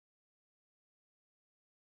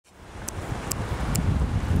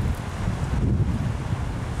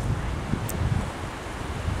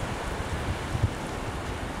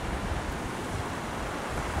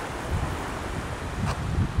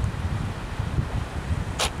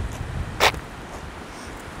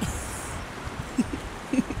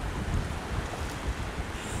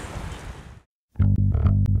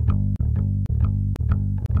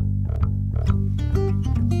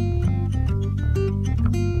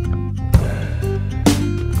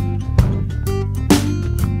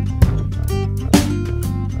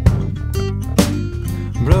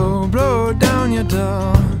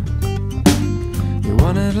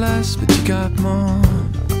less, but you got more.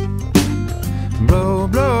 Blow,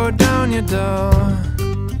 blow down your door.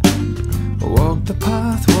 Walk the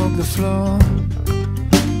path, walk the floor.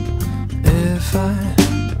 If I,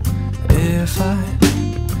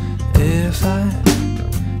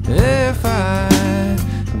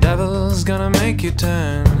 devil's gonna make you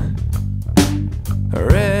turn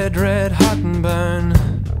red, red, hot and burn.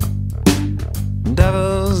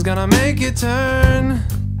 Devil's gonna make you turn.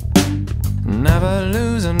 Never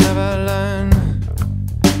lose and never learn.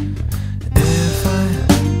 If I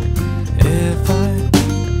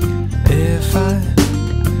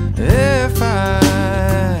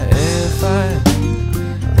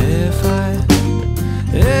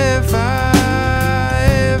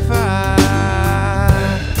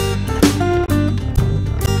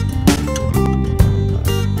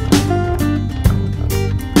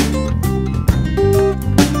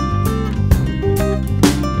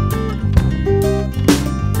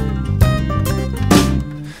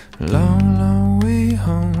long, long way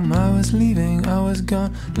home, I was leaving, I was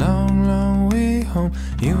gone. Long, long way home,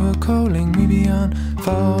 you were calling me beyond.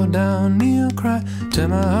 Fall down, kneel, cry, to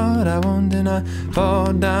my heart I won't deny.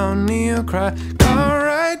 Fall down, kneel, cry,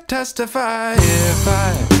 alright, testify. If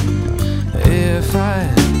I,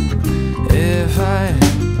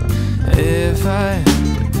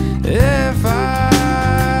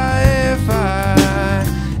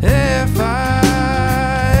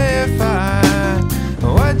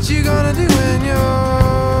 what you gonna do when you're